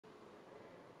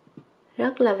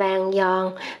rất là vàng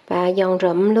giòn và giòn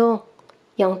rụm luôn,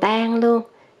 giòn tan luôn,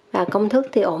 và công thức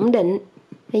thì ổn định.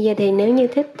 Bây giờ thì nếu như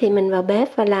thích thì mình vào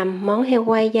bếp và làm món heo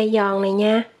quay da giòn này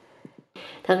nha.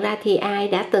 Thật ra thì ai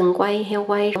đã từng quay heo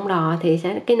quay trong lò thì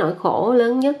sẽ cái nỗi khổ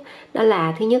lớn nhất đó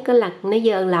là thứ nhất đó là nó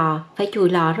dơ lò, phải chùi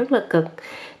lò rất là cực.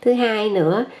 Thứ hai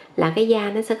nữa là cái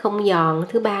da nó sẽ không giòn.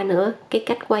 Thứ ba nữa cái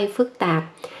cách quay phức tạp.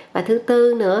 Và thứ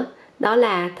tư nữa đó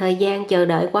là thời gian chờ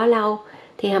đợi quá lâu.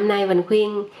 Thì hôm nay Vanh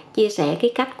Khuyen chia sẻ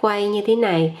cái cách quay như thế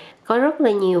này. Có rất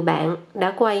là nhiều bạn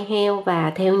đã quay heo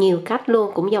và theo nhiều cách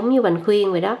luôn, cũng giống như Vanh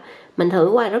Khuyen vậy đó. Mình thử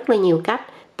qua rất là nhiều cách,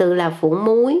 từ là phủ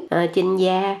muối trên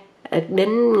da,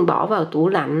 đến bỏ vào tủ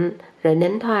lạnh, rồi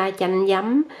đến thoa chanh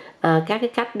giấm. Các cái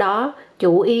cách đó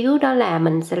chủ yếu đó là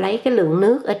mình sẽ lấy cái lượng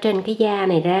nước ở trên cái da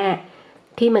này ra.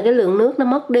 Khi mà cái lượng nước nó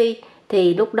mất đi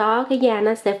thì lúc đó cái da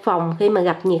nó sẽ phồng khi mà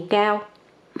gặp nhiệt cao.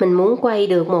 Mình muốn quay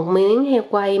được một miếng heo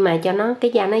quay mà cho nó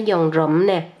cái da nó giòn rụm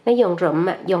nè, nó giòn rụm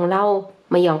giòn lâu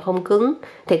mà giòn không cứng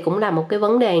thì cũng là một cái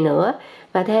vấn đề nữa.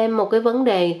 Và thêm một cái vấn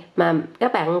đề mà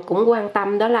các bạn cũng quan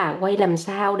tâm đó là quay làm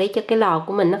sao để cho cái lò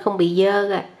của mình nó không bị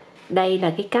dơ. Đây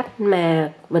là cái cách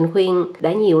mà Vanh Khuyen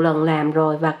đã nhiều lần làm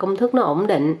rồi và công thức nó ổn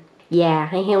định. Già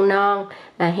hay heo non,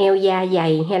 heo da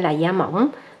dày hay là da mỏng.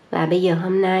 Và bây giờ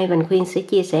hôm nay Vanh Khuyen sẽ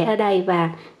chia sẻ ở đây, và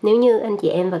nếu như anh chị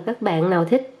em và các bạn nào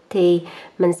thích thì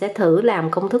mình sẽ thử làm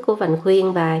công thức của Vanh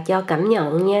Khuyen và cho cảm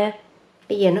nhận nha.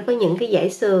 Bây giờ nó có những cái dãy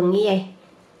sườn như vậy,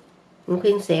 Vanh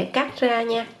Khuyen sẽ cắt ra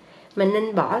nha. Mình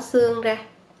nên bỏ xương ra.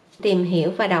 Tìm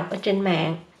hiểu và đọc ở trên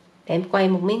mạng. Để em quay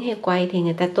một miếng heo quay thì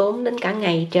người ta tốn đến cả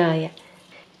ngày trời.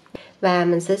 Và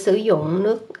mình sẽ sử dụng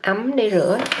nước ấm để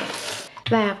rửa.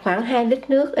 Và khoảng 2 lít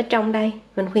nước ở trong đây,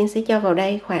 Vanh Khuyen sẽ cho vào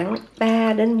đây khoảng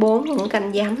 3 đến 4 muỗng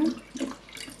canh giấm.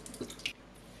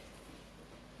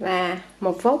 Và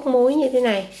một vốc muối như thế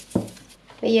này.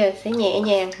 Bây giờ sẽ nhẹ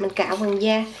nhàng mình cạo phần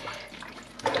da.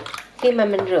 Khi mà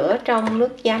mình rửa trong nước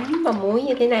giấm và muối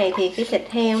như thế này thì cái thịt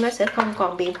heo nó sẽ không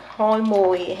còn bị hôi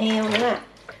mùi heo nữa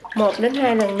 1 đến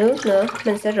 2 lần nước nữa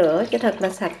mình sẽ rửa cho thật là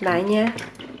sạch lại nha.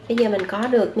 Bây giờ mình có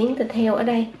được miếng thịt heo ở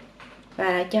đây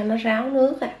và cho nó ráo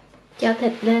nước. Cho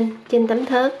thịt lên trên tấm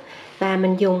thớt và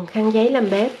mình dùng khăn giấy làm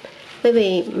bếp, bởi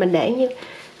vì mình để như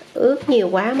ướp nhiều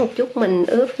quá một chút, mình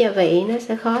ướp gia vị nó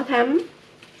sẽ khó thấm.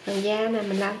 Phần da này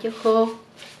mình lau cho khô.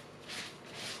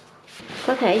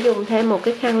 Có thể dùng thêm một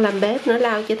cái khăn làm bếp nữa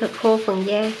lau cho thật khô phần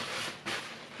da.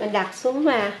 Mình đặt xuống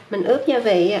và mình ướp gia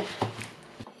vị.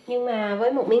 Nhưng mà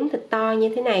với một miếng thịt to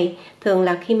như thế này, thường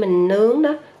là khi mình nướng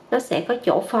đó, nó sẽ có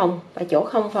chỗ phồng và chỗ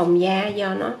không phồng da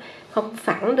do nó không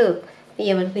phẳng được. Bây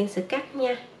giờ mình Khuyen sẽ cắt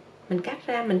nha. Mình cắt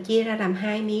ra, mình chia ra làm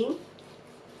 2 miếng.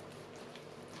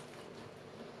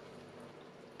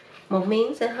 Một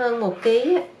miếng sẽ hơn 1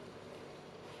 kg.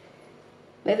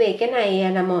 Bởi vì cái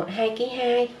này là 2,2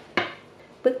 kg.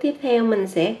 Bước tiếp theo mình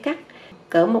sẽ cắt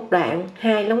cỡ một đoạn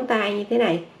 2 lóng tay như thế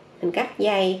này. Mình cắt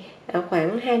dày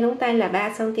khoảng 2 lóng tay là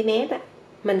 3 cm.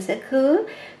 Mình sẽ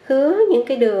khứa những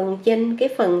cái đường trên cái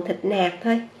phần thịt nạc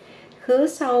thôi. Khứa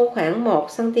sâu khoảng 1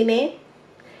 cm.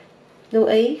 Lưu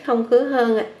ý không khứa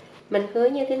hơn. Mình khứa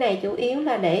như thế này chủ yếu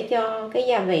là để cho cái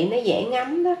gia vị nó dễ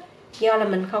ngấm đó. Do là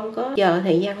mình không có chờ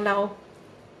thời gian lâu.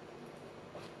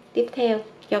 Tiếp theo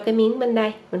cho cái miếng bên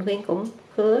đây, mình Khuyen cũng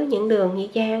khứa những đường như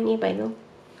chang như vậy luôn.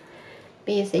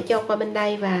 Bây giờ sẽ cho qua bên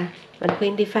đây và mình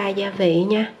Khuyen đi pha gia vị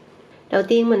nha. Đầu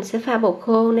tiên mình sẽ pha bột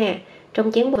khô nè.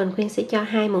 Trong chén mình Khuyen sẽ cho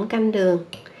 2 muỗng canh đường.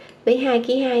 Với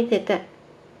 2,2 kg thịt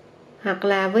hoặc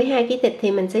là với 2 kg thịt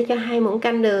thì mình sẽ cho 2 muỗng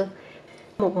canh đường.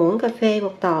 1 muỗng cà phê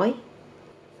bột tỏi.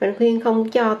 Mình Khuyen không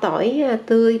cho tỏi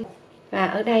tươi. Và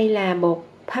ở đây là bột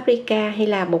paprika hay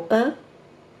là bột ớt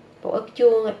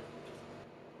chuông.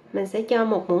 Mình sẽ cho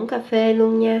 1 muỗng cà phê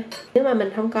luôn nha. Nếu mà mình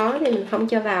không có thì mình không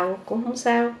cho vào cũng không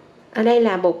sao. Ở đây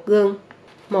là bột gừng,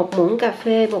 1 muỗng cà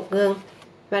phê bột gừng.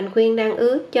 Vanh Khuyen đang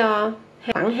ướp cho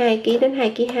khoảng 2 kg đến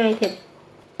 2,2 kg thịt.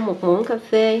 1 muỗng cà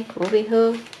phê của vị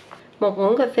hương, 1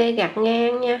 muỗng cà phê gặt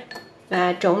ngang nha.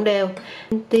 Và trộn đều.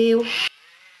 Tiêu.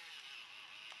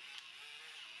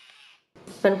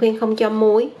 Vanh Khuyen không cho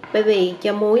muối, bởi vì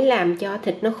cho muối làm cho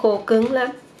thịt nó khô cứng lắm.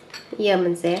 Bây giờ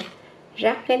mình sẽ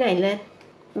rắc cái này lên.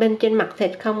 Bên trên mặt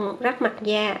thịt không rắc mặt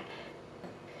da.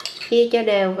 Chia cho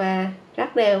đều và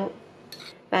rắc đều.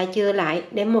 Và chừa lại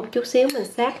để một chút xíu mình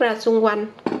sát ra xung quanh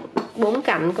 4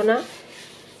 cạnh của nó.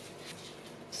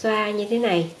 Xoa như thế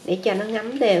này để cho nó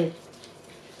ngấm đều.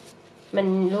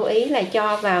 Mình lưu ý là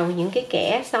cho vào những cái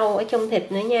kẽ sâu ở trong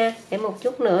thịt nữa nha, để một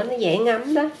chút nữa nó dễ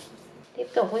ngấm đó. Tiếp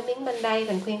tục với miếng bên đây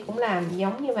Vanh Khuyen cũng làm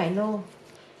giống như vậy luôn.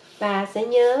 Và sẽ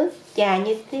nhớ chà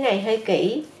như thế này hơi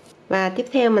kỹ. Và tiếp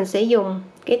theo mình sẽ dùng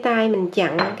cái tay mình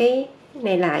chặn cái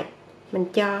này lại, mình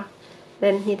cho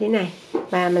lên như thế này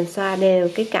và mình xoa đều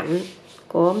cái cạnh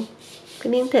của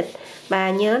cái miếng thịt,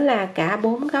 và nhớ là cả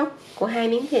 4 góc của 2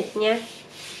 miếng thịt nha.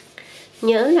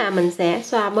 Nhớ là mình sẽ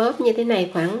xoa bóp như thế này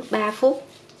khoảng 3 phút,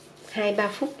 2-3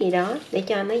 phút gì đó để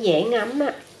cho nó dễ ngấm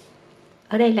á.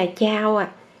 Ở đây là chao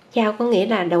à. Chao có nghĩa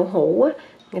là đậu hũ á,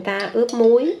 người ta ướp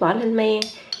muối bỏ lên men,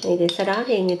 thì sau đó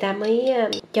thì người ta mới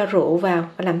cho rượu vào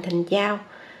và làm thành chao.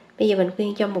 Bây giờ mình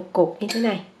Khuyen cho một cục như thế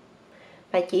này,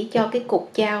 và chỉ cho cái cục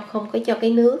chao, không có cho cái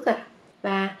nước à.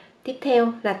 Và tiếp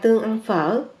theo là tương ăn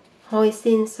phở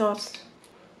hoisin sauce,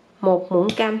 1 muỗng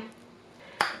canh.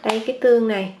 Đây cái tương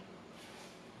này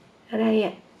ở đây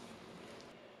ạ.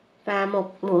 Và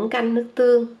 1 muỗng canh nước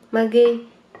tương Maggi,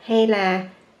 hay là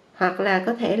hoặc là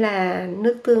có thể là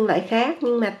nước tương loại khác,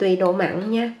 nhưng mà tùy độ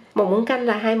mặn nha. 1 muỗng canh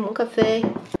là 2 muỗng cà phê.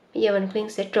 Bây giờ mình Khuyen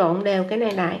sẽ trộn đều cái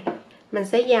này lại. Mình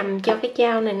sẽ dầm cho cái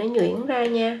chao này nó nhuyễn ra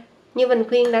nha. Như mình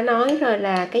Khuyen đã nói rồi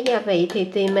là cái gia vị thì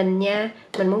tùy mình nha.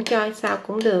 Mình muốn cho sao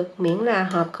cũng được, miễn là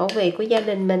hợp khẩu vị của gia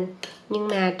đình mình. Nhưng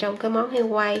mà trong cái món heo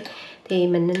quay thì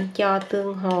mình nên cho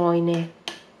tương hồi nè,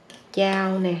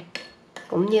 chao nè,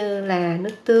 cũng như là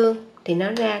nước tương, thì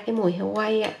nó ra cái mùi heo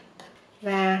quay ạ.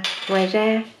 Và ngoài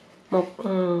ra một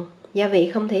gia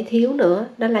vị không thể thiếu nữa,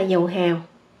 đó là dầu hào.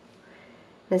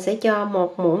 Mình sẽ cho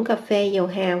 1 muỗng cà phê dầu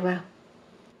hào vào,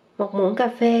 1 muỗng cà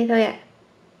phê thôi ạ.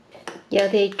 Giờ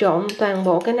thì trộn toàn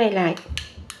bộ cái này lại.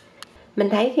 Mình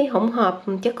thấy cái hỗn hợp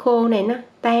chất khô này nó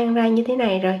tan ra như thế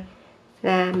này rồi,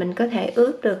 là mình có thể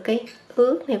ướp được cái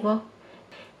ướt này vô,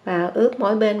 và ướp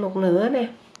mỗi bên một nửa nè,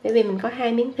 bởi vì mình có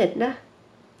 2 miếng thịt đó.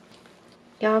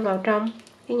 Cho vào trong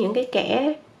những cái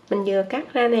kẽ mình vừa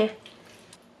cắt ra nè.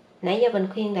 Nãy giờ mình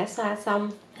Khuyen đã xoa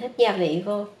xong hết gia vị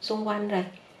vô xung quanh rồi.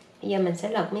 Bây giờ mình sẽ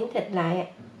lật miếng thịt lại,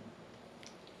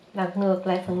 lật ngược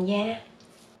lại phần da.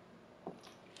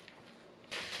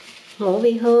 Ngũ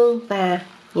vị hương và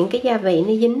những cái gia vị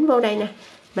nó dính vô đây nè,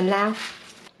 mình lau.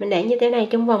 Mình để như thế này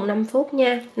trong vòng 5 phút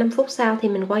nha. 5 phút sau thì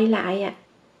mình quay lại ạ.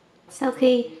 Sau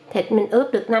khi thịt mình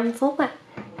ướp được 5 phút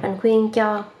mình Khuyen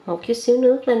cho một chút xíu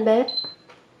nước lên bếp.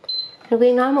 Mình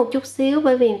Khuyen nói một chút xíu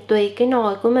bởi vì tùy cái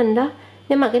nồi của mình đó.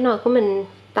 Nếu mà cái nồi của mình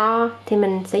to thì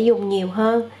mình sẽ dùng nhiều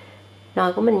hơn,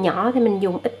 nồi của mình nhỏ thì mình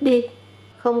dùng ít đi.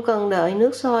 Không cần đợi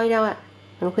nước sôi đâu ạ.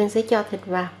 Mình Khuyen sẽ cho thịt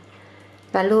vào.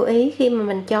 Và lưu ý khi mà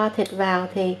mình cho thịt vào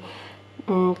thì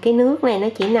cái nước này nó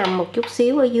chỉ nằm một chút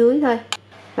xíu ở dưới thôi.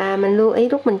 Và mình lưu ý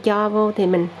lúc mình cho vô thì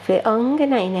mình phải ấn cái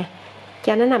này nè,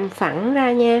 cho nó nằm phẳng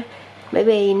ra nha. Bởi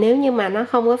vì nếu như mà nó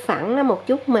không có phẳng một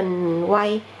chút, mình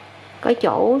quay có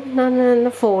chỗ nó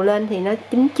phù lên thì nó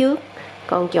chín trước,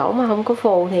 còn chỗ mà không có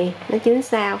phù thì nó chín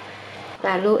sau.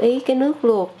 Và lưu ý cái nước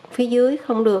luộc phía dưới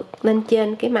không được lên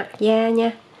trên cái mặt da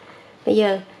nha. Bây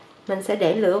giờ mình sẽ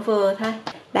để lửa vừa thôi,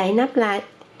 đậy nắp lại.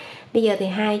 Bây giờ thì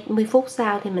 20 phút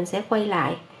sau thì mình sẽ quay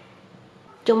lại.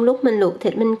 Trong lúc mình luộc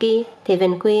thịt bên kia thì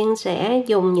Vanh Khuyen sẽ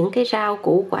dùng những cái rau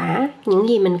củ quả, những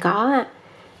gì mình có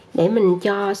để mình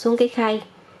cho xuống cái khay.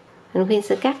 Vanh Khuyen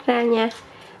sẽ cắt ra nha.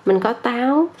 Mình có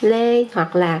táo, lê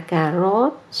hoặc là cà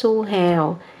rốt, su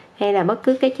hào, hay là bất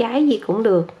cứ cái trái gì cũng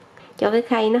được, cho cái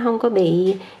khay nó không có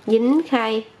bị dính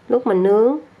khay lúc mình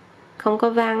nướng, không có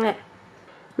văng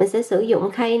Mình sẽ sử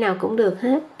dụng khay nào cũng được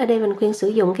hết. Ở đây mình Khuyen sử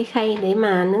dụng cái khay để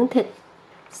mà nướng thịt.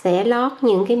 Sẽ lót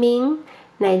những cái miếng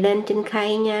này lên trên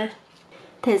khay nha.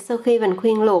 Thịt sau khi Vanh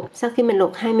Khuyen luộc, sau khi mình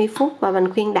luộc 20 phút và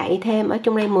Vanh Khuyen đậy thêm ở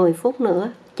trong đây 10 phút nữa,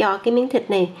 cho cái miếng thịt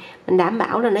này mình đảm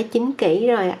bảo là nó chín kỹ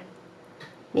rồi ạ.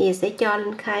 Bây giờ sẽ cho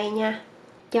lên khay nha.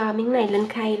 Cho miếng này lên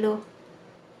khay luôn.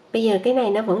 Bây giờ cái này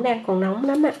nó vẫn đang còn nóng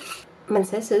lắm Mình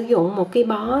sẽ sử dụng một cái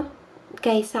bó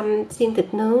cây xăm xiên thịt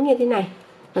nướng như thế này.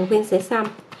 Vanh Khuyen sẽ xăm.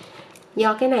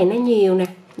 Do cái này nó nhiều nè,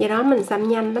 do đó mình xăm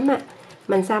nhanh lắm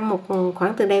Mình xăm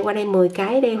khoảng từ đây qua đây 10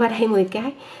 cái, đây qua đây 10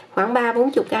 cái, khoảng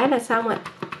 30-40 cái là xong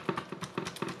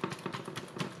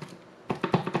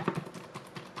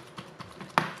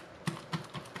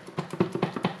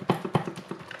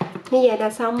Như vậy là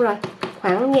xong rồi.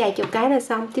 Khoảng vài chục cái là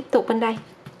xong. Tiếp tục bên đây.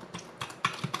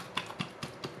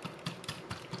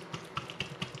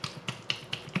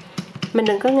 Mình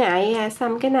đừng có ngại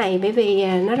xăm cái này bởi vì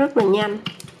nó rất là nhanh.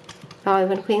 Rồi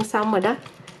mình Khuyen xong rồi đó.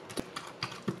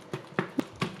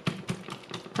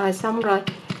 Rồi xong rồi.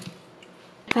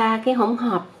 Pha cái hỗn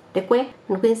hợp để quét,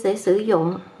 mình Khuyen sẽ sử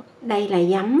dụng đây là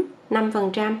giấm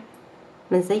 5%.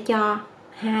 Mình sẽ cho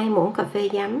 2 muỗng cà phê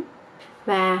giấm.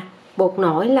 Và bột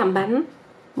nổi làm bánh,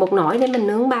 bột nổi để mình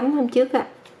nướng bánh hôm trước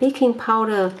baking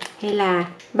powder hay là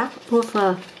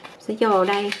Backofen sẽ cho vào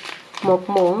đây 1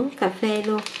 muỗng cà phê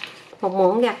luôn, 1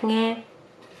 muỗng gặt ngang,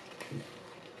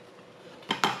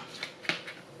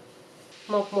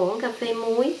 1 muỗng cà phê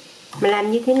muối. Mình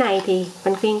làm như thế này thì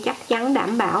Vanh Khuyen chắc chắn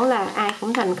đảm bảo là ai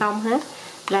cũng thành công hết.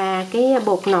 Và cái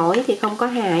bột nổi thì không có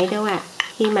hại đâu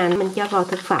khi mà mình cho vào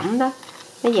thực phẩm đó,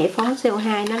 nó giải phóng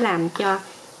CO2, nó làm cho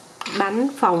bánh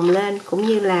phồng lên, cũng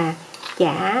như là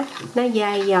chả nó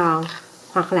dai giòn,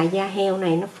 hoặc là da heo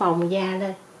này nó phồng da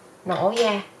lên, nổ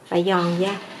da và giòn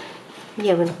da. Bây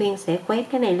giờ mình Khuyen sẽ quét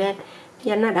cái này lên,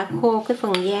 do nó đã khô cái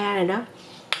phần da rồi đó,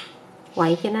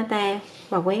 quậy cho nó tan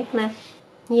và quét lên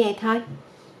như vậy thôi.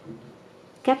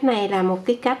 Cách này là một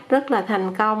cái cách rất là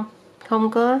thành công,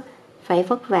 không có phải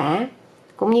vất vả,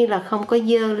 cũng như là không có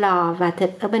dơ lò, và thịt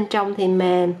ở bên trong thì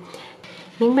mềm.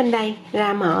 Miếng bên đây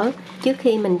ra mở trước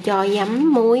khi mình cho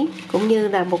giấm, muối cũng như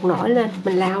là bột nổi lên,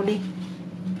 mình lao đi.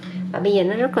 Và bây giờ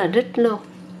nó rất là rít luôn,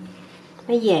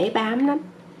 nó dễ bám lắm.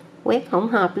 Quét hỗn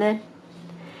hợp lên,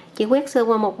 chỉ quét sơ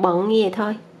qua một bận như vậy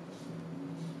thôi.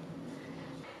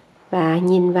 Và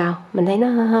nhìn vào mình thấy nó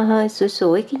hơi sủi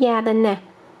sủi cái da lên nè,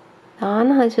 đó,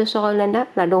 nó hơi sôi sôi lên, đó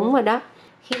là đúng rồi đó.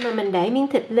 Khi mà mình để miếng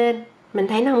thịt lên mình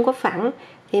thấy nó không có phẳng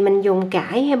thì mình dùng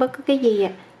cải hay bất cứ cái gì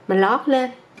mình lót lên.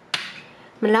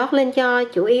 Mình lót lên cho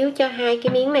chủ yếu cho hai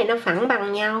cái miếng này nó phẳng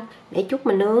bằng nhau, để chút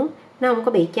mình nướng nó không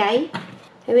có bị cháy.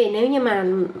 Bởi vì nếu như mà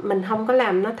mình không có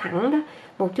làm nó thẳng đó,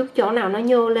 một chút chỗ nào nó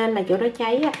nhô lên là chỗ đó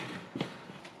cháy á.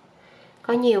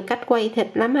 Có nhiều cách quay thịt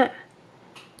lắm ạ.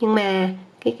 Nhưng mà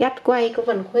cái cách quay của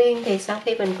Vanh Khuyen thì sau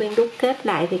khi Vanh Khuyen đúc kết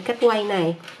lại thì cách quay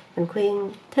này Vanh Khuyen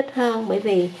thích hơn, bởi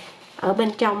vì ở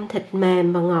bên trong thịt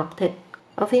mềm và ngọt thịt.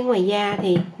 Ở phía ngoài da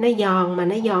thì nó giòn, mà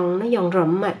nó giòn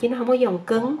rụm mà, chứ nó không có giòn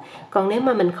cứng. Còn nếu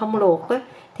mà mình không luộc á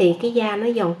thì cái da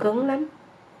nó giòn cứng lắm.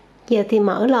 Giờ thì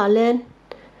mở lò lên,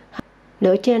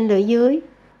 lửa trên lửa dưới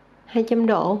 200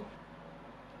 độ.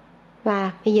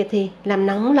 Và bây giờ thì làm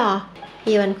nóng lò.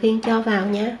 Bây giờ Vanh Khuyen cho vào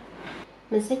nha.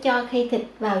 Mình sẽ cho khay thịt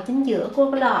vào chính giữa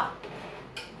của cái lò.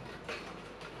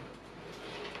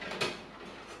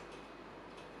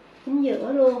 Chính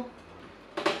giữa luôn.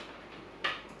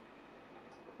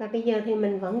 Và bây giờ thì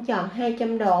mình vẫn chọn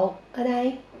 200 độ ở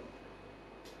đây.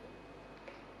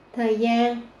 Thời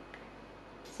gian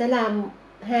sẽ làm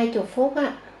 20 phút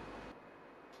á.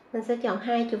 Mình sẽ chọn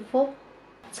 20 phút.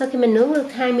 Sau khi mình nướng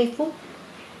được 20 phút,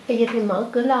 bây giờ thì mở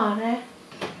cửa lò ra.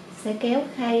 Sẽ kéo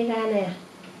khay ra nè.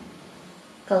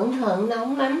 Cẩn thận,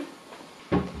 nóng lắm.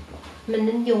 Mình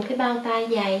nên dùng cái bao tay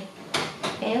dày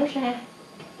kéo ra.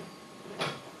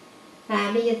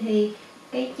 Và bây giờ thì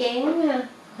cái chén,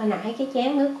 hồi nãy cái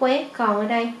chén nước quét còn ở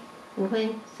đây, mình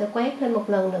Khuyen sẽ quét lên một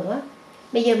lần nữa.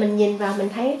 Bây giờ mình nhìn vào mình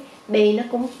thấy bì nó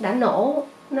cũng đã nổ,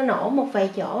 nó nổ một vài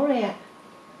chỗ rồi ạ.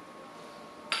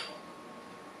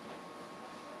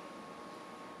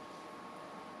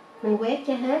 Mình quét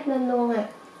cho hết lên luôn ạ.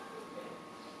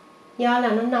 Do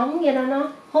là nó nóng, do đó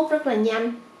nó hút rất là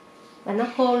nhanh và nó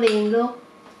khô liền luôn.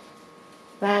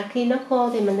 Và khi nó khô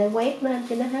thì mình lại quét lên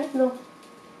cho nó hết luôn.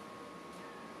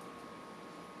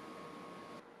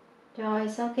 Rồi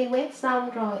sau khi quét xong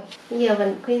rồi, bây giờ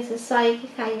mình Khuyen sẽ xoay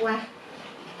cái khay qua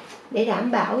để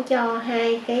đảm bảo cho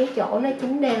hai cái chỗ nó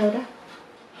chín đều đó.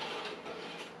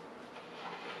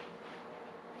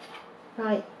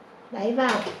 Rồi, đẩy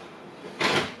vào.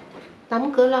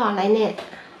 Đóng cửa lò lại nè.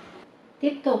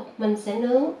 Tiếp tục mình sẽ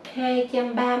nướng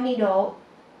 230 độ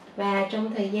và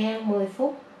trong thời gian 10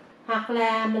 phút. Hoặc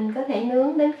là mình có thể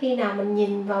nướng đến khi nào mình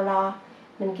nhìn vào lò,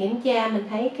 mình kiểm tra mình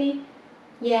thấy cái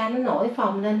da nó nổi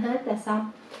phồng lên hết là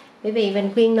xong. Bởi vì Vanh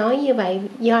Khuyen nói như vậy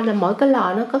do là mỗi cái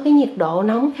lò nó có cái nhiệt độ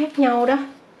nóng khác nhau đó.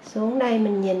 Xuống đây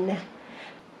mình nhìn nè.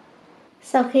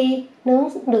 Sau khi nướng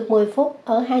được 10 phút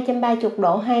ở 230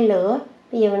 độ 2 lửa,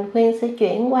 bây giờ Vanh Khuyen sẽ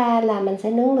chuyển qua là mình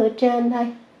sẽ nướng lửa trên thôi.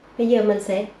 Bây giờ mình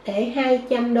sẽ để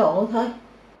 200 độ thôi.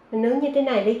 Mình nướng như thế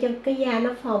này để cho cái da nó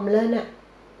phồng lên ạ.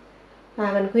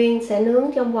 Và Vanh Khuyen sẽ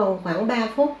nướng trong vòng khoảng 3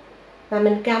 phút. Và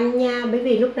mình canh nha, bởi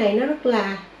vì lúc này nó rất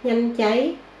là nhanh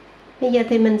cháy. Bây giờ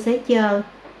thì mình sẽ chờ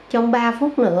trong 3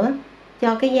 phút nữa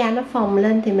cho cái da nó phồng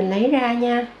lên thì mình lấy ra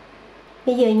nha.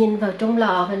 Bây giờ nhìn vào trong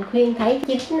lò Vanh Khuyen thấy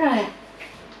chín rồi.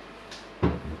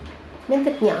 Miếng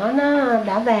thịt nhỏ nó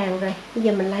đã vàng rồi. Bây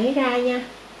giờ mình lấy ra nha.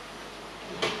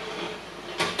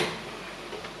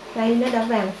 Đây nó đã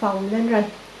vàng phồng lên rồi.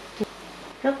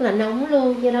 Rất là nóng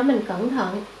luôn, do đó mình cẩn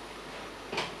thận.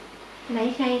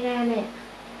 Lấy khay ra nè.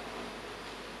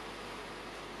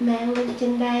 Mang lên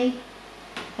trên đây.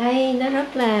 Đây nó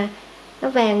rất là, nó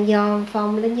vàng giòn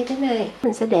phồng lên như thế này.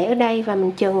 Mình sẽ để ở đây và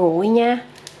mình chờ nguội nha.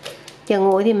 Chờ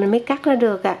nguội thì mình mới cắt nó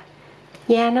được ạ.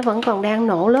 Da nó vẫn còn đang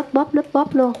nổ lớp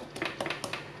bóp luôn.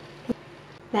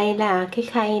 Đây là cái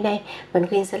khay đây. Vanh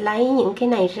Khuyen sẽ lấy những cái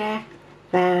này ra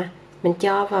và mình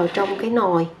cho vào trong cái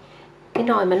nồi. Cái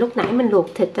nồi mà lúc nãy mình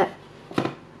luộc thịt ạ.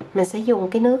 Mình sẽ dùng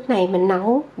cái nước này mình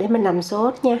nấu để mình làm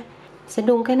sốt nha. Sẽ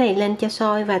đun cái này lên cho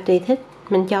sôi và tùy thích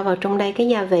mình cho vào trong đây cái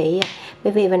gia vị.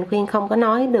 Bởi vì Vanh Khuyen không có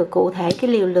nói được cụ thể cái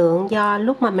liều lượng do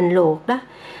lúc mà mình luộc đó.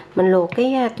 Mình luộc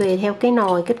tùy theo cái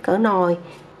nồi, kích cỡ nồi.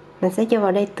 Mình sẽ cho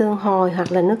vào đây tương hồi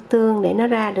hoặc là nước tương để nó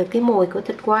ra được cái mùi của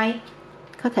thịt quay.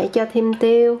 Có thể cho thêm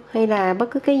tiêu hay là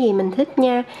bất cứ cái gì mình thích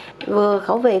nha, vừa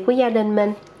khẩu vị của gia đình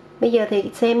mình. Bây giờ thì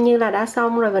xem như là đã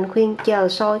xong rồi, Vanh Khuyen chờ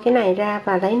sôi cái này ra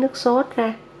và lấy nước sốt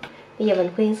ra. Bây giờ Vanh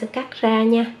Khuyen sẽ cắt ra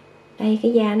nha. Đây,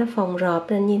 cái da nó phồng rộp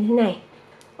lên như thế này.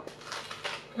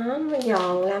 Nó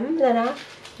giòn lắm ra đó.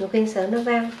 Vanh Khuyen sợ nó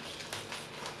văng.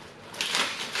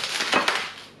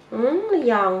 Nó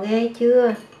giòn ghê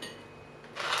chưa.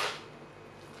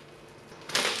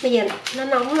 Bây giờ nó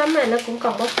nóng lắm rồi, nó cũng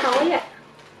còn bốc khói ạ.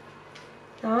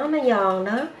 Đó, nó giòn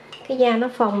đó. Cái da nó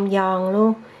phồng giòn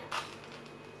luôn.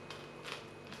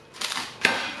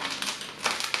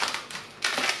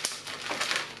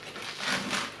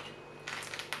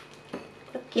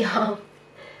 Rất giòn.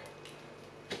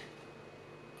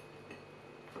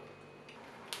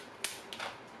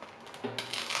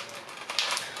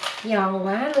 Giòn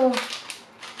quá luôn.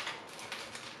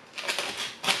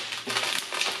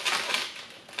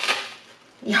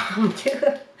 Giòn chưa.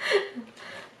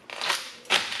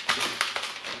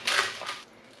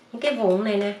 Những cái vụn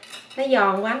này nè, nó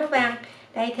giòn quá nó văng.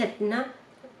 Đây thịt nó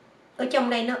ở trong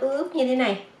đây nó ướp như thế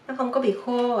này, nó không có bị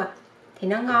khô à, thì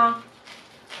nó ngon.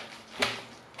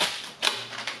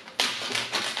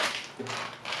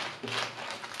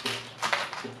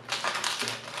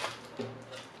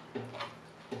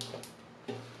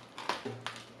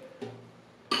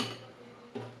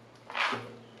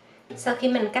 Sau khi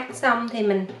mình cắt xong thì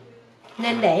mình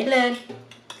nên để lên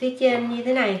phía trên như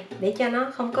thế này để cho nó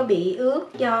không có bị ướt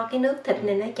do cái nước thịt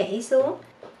này nó chảy xuống.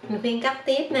 Mình khuyên cắt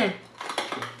tiếp nè,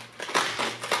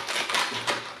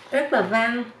 rất là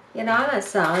văng, do đó là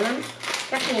sợ lắm,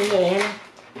 cắt nhẹ nhẹ nè.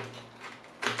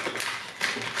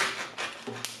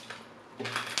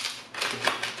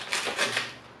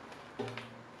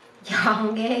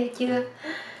 Giòn ghê chưa.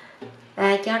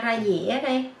 Cho ra dĩa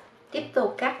đây, tiếp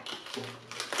tục cắt.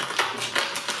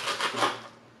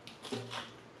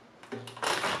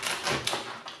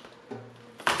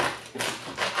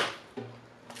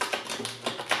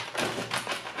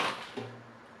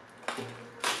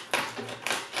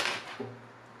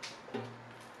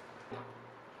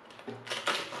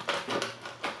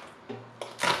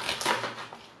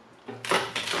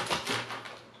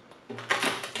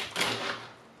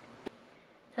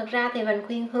 Thật ra thì Vanh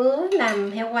Khuyen hứa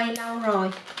làm heo quay lâu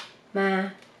rồi mà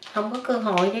không có cơ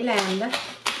hội để làm đó.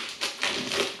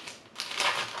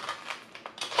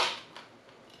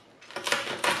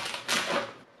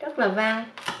 Rất là vang.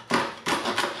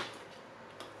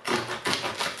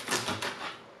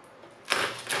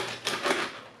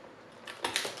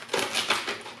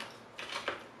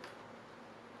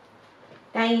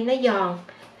 Đây nó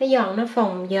giòn nó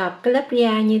phồng dợp cái lớp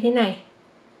da như thế này.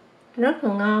 Rất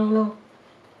là ngon luôn.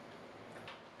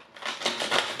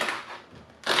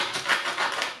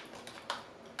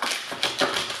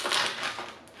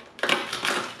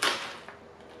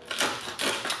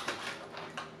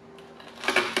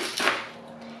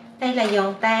 Đây là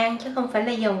giòn tan chứ không phải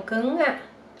là giòn cứng á.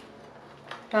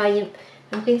 Rồi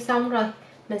mình khiên xong rồi,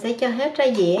 mình sẽ cho hết ra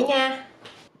dĩa nha.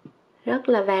 Rất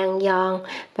là vàng giòn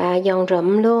và giòn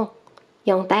rụm luôn,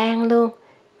 giòn tan luôn,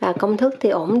 và công thức thì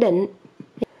ổn định.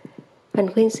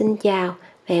 Vanh Khuyen xin chào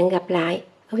và hẹn gặp lại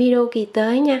ở video kỳ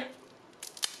tới nha.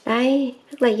 Đây,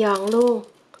 rất là giòn luôn.